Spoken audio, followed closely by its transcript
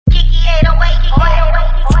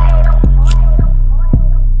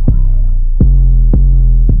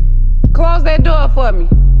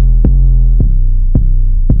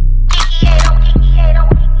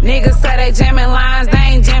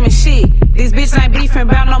bitches ain't beefing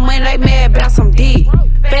about no money, they mad about some deep.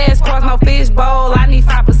 Fast cars, no fish bowl, I need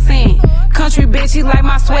 5%. Country bitch, he like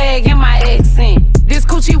my swag and my accent. This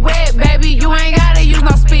coochie wet, baby, you ain't gotta use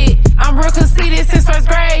no spit. I'm real conceited since first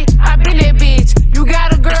grade, I been that bitch. You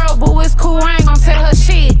got a girl, boo, it's cool, I ain't gon' tell her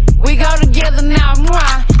shit. We go together now,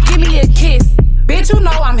 mwah, give me a kiss. Bitch, you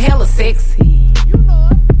know I'm hella sexy.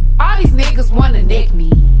 All these niggas wanna nick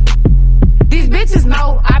me. These bitches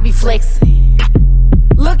know I be flexing.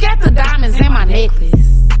 Look at the diamonds in my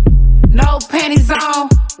necklace. No panties on,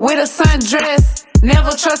 with a sundress.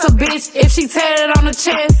 Never trust a bitch if she tatted on the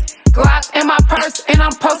chest. Glock in my purse and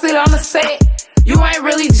I'm posted on the set. You ain't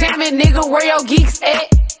really jamming, nigga, where your geeks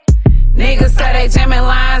at? Niggas say they jamming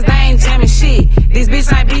lines, they ain't jamming shit. These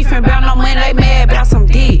bitches ain't beefing about no money, they mad about some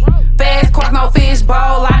dick. Fast cars, no fish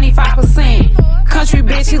bowl, I need 5%. Country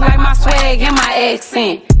bitch, he like my swag and my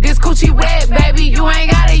accent. This coochie wet, baby, you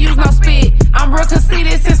ain't gotta use no spit. I'm real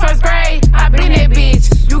conceited since first grade, I been that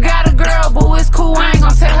bitch. You got a girl, boo, it's cool, I ain't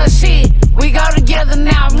gon' tell her shit. We go together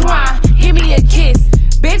now, mwah, give me a kiss.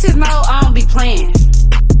 Bitches know I don't be playing.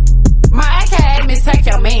 My AKA mistake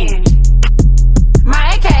your man.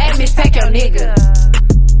 My AKA mistake your nigga.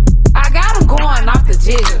 I got him going off the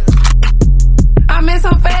jigger. I'm in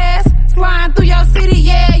some fast, sliding through your city,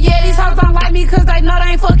 yeah, yeah. These hoes don't like me cause they know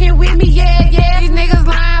they ain't fucking with me, yeah, yeah. These niggas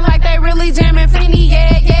lying like they really jamming Finny,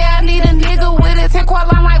 yeah, yeah. I need a nigga with a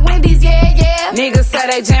 10-quart line like Wendy's, yeah, yeah. Niggas say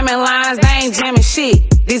they jamming lines, they ain't jamming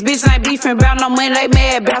shit. These bitches ain't beefing about no money, they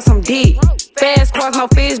mad about some dick. Fast cars, no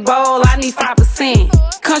fish bowl, I need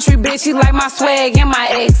 5%. Country bitch, he like my swag and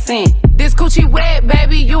my accent. This coochie wet,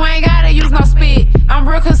 baby, you ain't gotta use no spit. I'm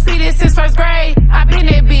real conceited since first grade, I been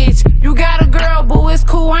that bitch. You got a girl, boo, it's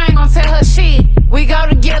cool, I ain't gon' tell her shit. We go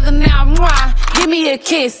together now, mwah, give me a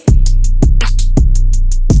kiss.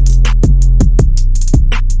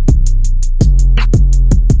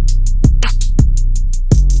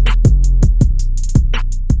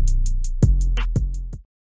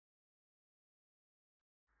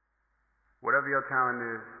 Whatever your talent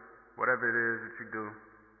is, whatever it is that you do,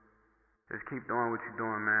 just keep doing what you're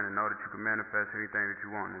doing, man, and know that you can manifest anything that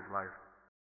you want in this life.